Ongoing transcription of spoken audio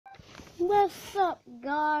What's up,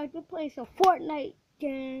 guys? We're playing some Fortnite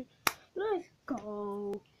game. Let's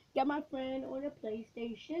go. Got my friend on the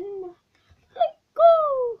PlayStation. Let's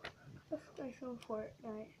go. Let's play some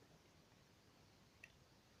Fortnite.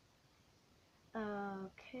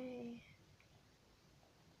 Okay.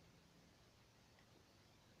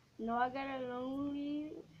 No, I got a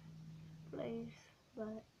lonely place,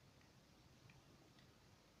 but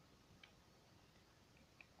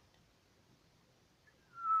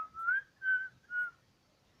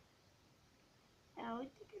I don't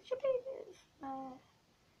think it should be this.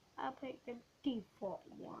 I'll pick the default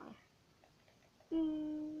one.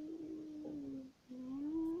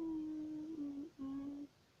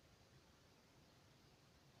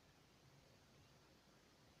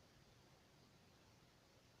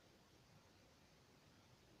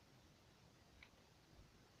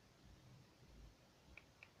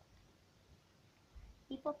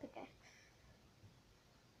 Default pickaxe.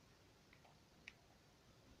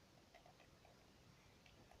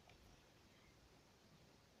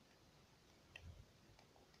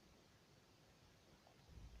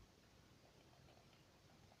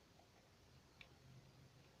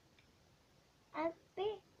 I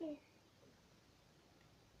think it's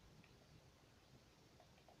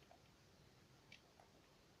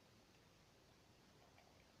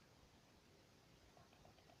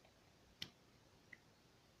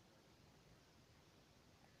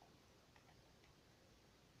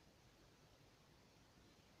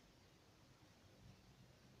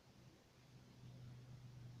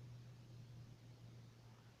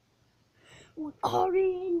we're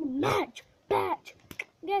already in the match. Batch.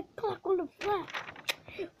 Get clack on the flat.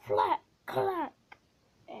 Flat. Clack.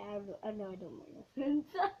 I know I don't want to.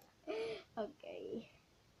 Okay.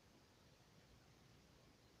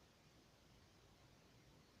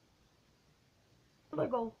 I'm gonna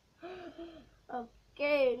go.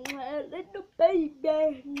 Okay. Little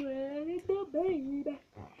baby. Little baby.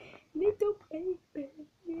 Little baby.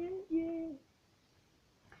 Yeah, yeah.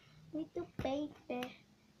 Little baby.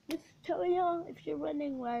 Just tell y'all if you're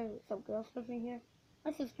running while some girls living here.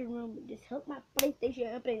 My sister's room just hooked my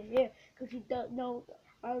PlayStation up in here because she doesn't know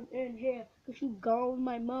I'm in here because she gone with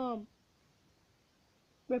my mom.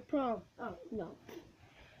 With prom. Oh, no.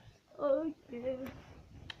 Oh, yeah.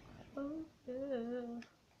 Oh, yeah.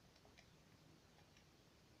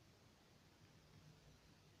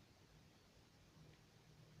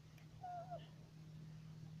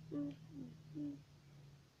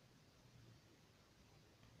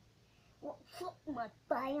 What's up, my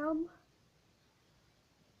fam?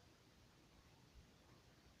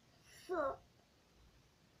 Sup?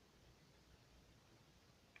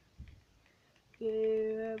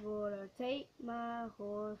 Yeah, I'm gonna take my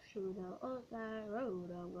horse through the outside road.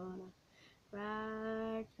 I'm gonna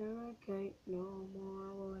ride to the Cape no more.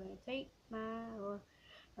 I'm gonna take my horse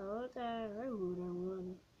to the outside road. I'm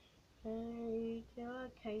gonna ride to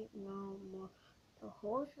the Cape no more. The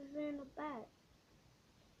horse is in the back.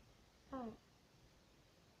 Oh.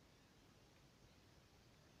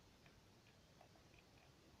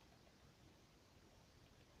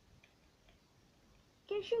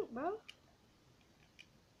 Can't shoot, bro.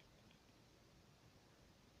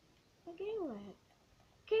 I can't lag.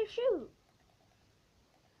 Can't shoot.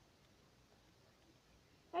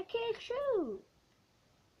 I can't shoot.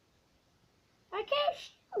 I can't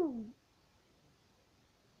shoot.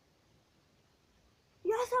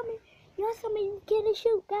 Y'all saw me can't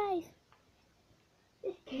shoot, guys.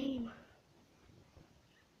 This game.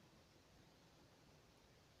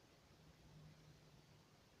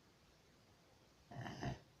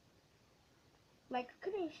 Like, I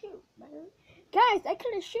couldn't shoot, man. Guys, I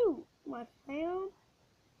couldn't shoot. My fam.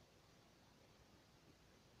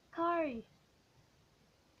 Kari.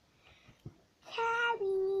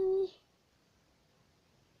 Kari.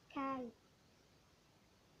 Kari.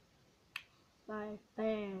 My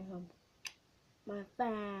fam. My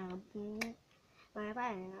fam. My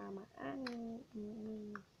fam.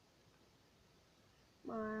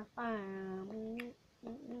 My fam.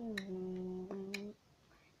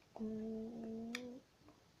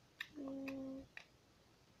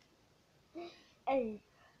 Hey.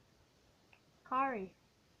 Kari.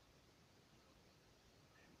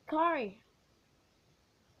 Kari.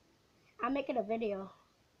 I'm making a video.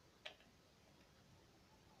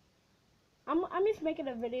 I'm just making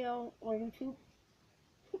a video on YouTube.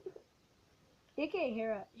 They can't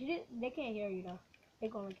hear us. They can't hear you though. They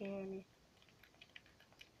gonna can't hear me.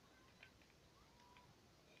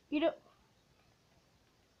 You know,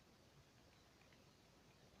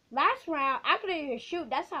 last round I couldn't even shoot.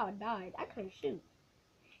 That's how I died. I couldn't shoot.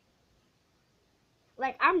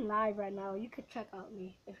 Like, I'm live right now. You could check out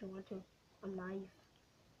me if you want to. I'm live.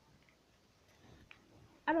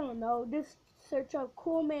 I don't know. Just search up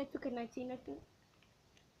Cool Man 2K19, I think.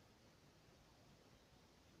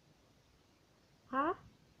 Huh?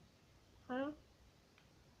 Huh?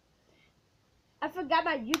 I forgot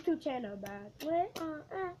my YouTube channel, man.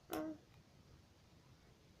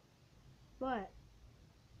 What?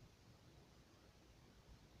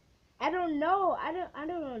 I don't know. I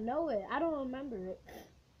don't know it. I don't remember it.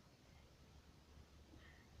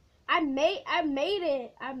 I made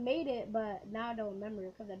it, but now I don't remember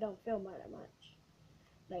it because I don't film it that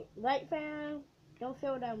much. Like fam, don't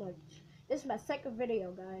film that much. This is my second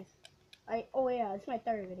video, guys. Oh yeah, it's my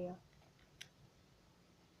third video.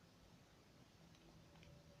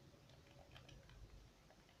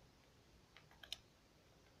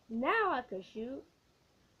 Now I could shoot.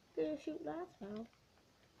 Couldn't shoot last time.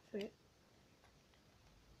 Sweet.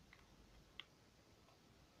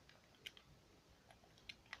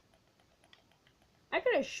 I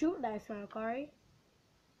couldn't shoot last round, Kari.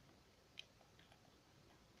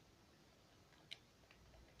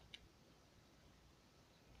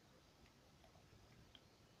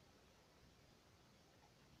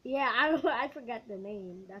 Yeah, I forgot the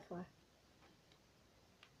name. That's why.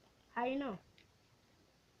 How you know?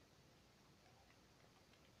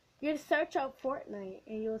 You just search up Fortnite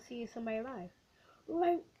and you'll see somebody live.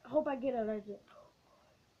 Like, hope I get a legend.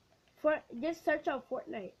 Just search up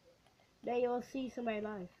Fortnite. Then you'll see somebody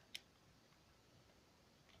live.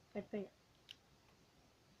 I think.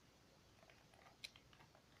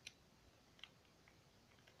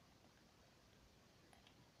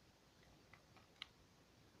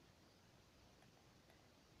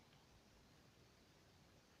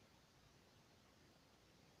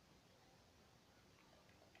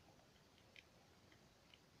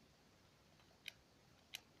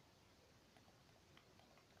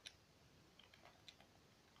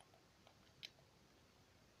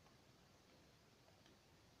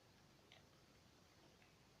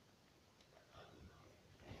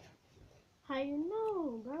 How you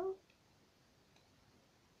know, bro?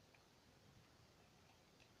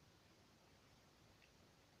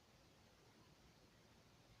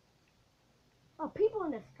 Oh, people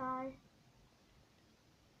in the sky.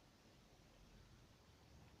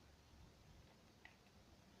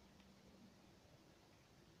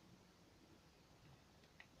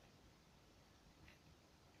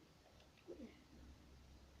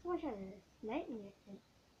 Someone trying to snipe me, I think.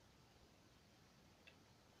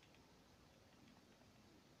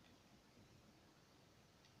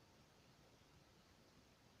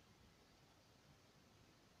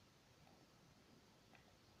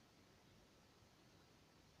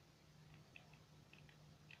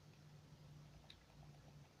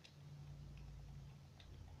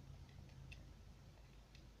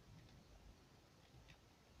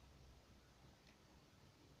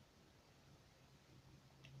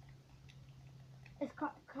 It's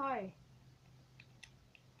Kari.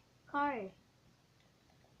 Kari.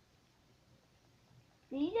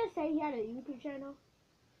 Did you just say he had a YouTube channel?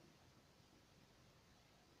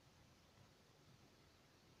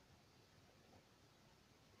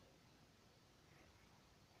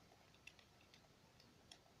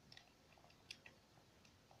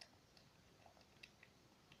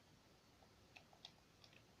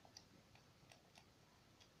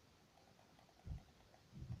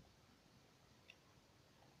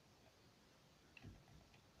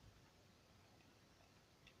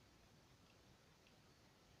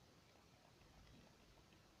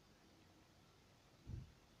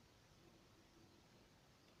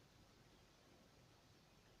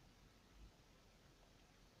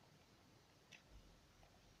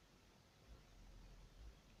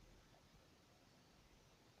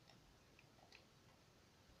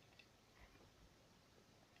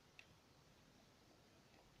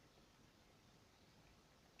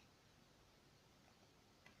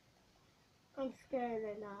 I'm scared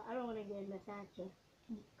right now. I don't want to get in this action.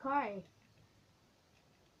 Kari,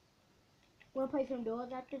 wanna play some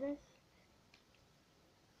duels after this?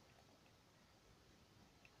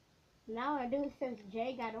 Now I do since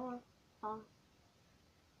Jay got on.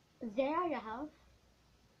 Is Jay at your house?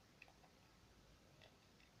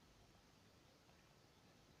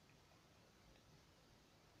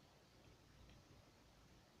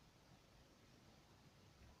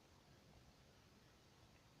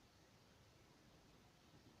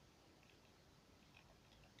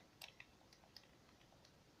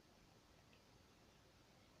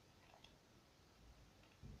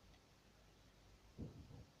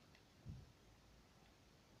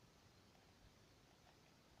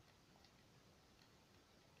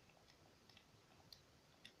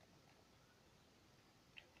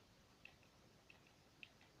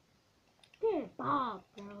 Stop,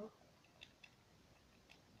 bro.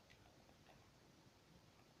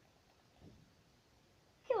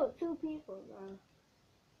 Killed 2 people, bro.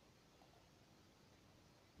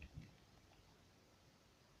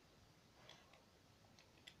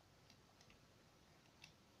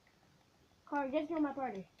 Car, just join my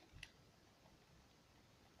party.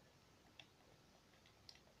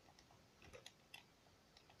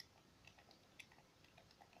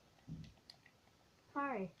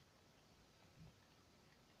 Sorry.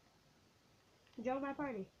 Join my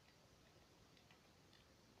party.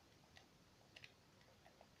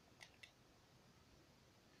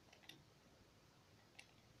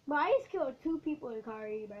 But I just killed 2 people in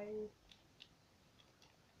Kari, bro.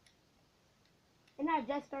 And I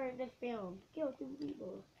just started this film. Killed 2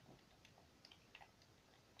 people.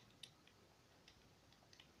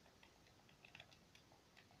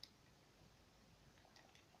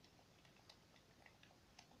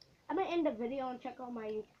 I'm gonna end the video and check out my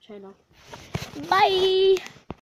YouTube channel. Bye!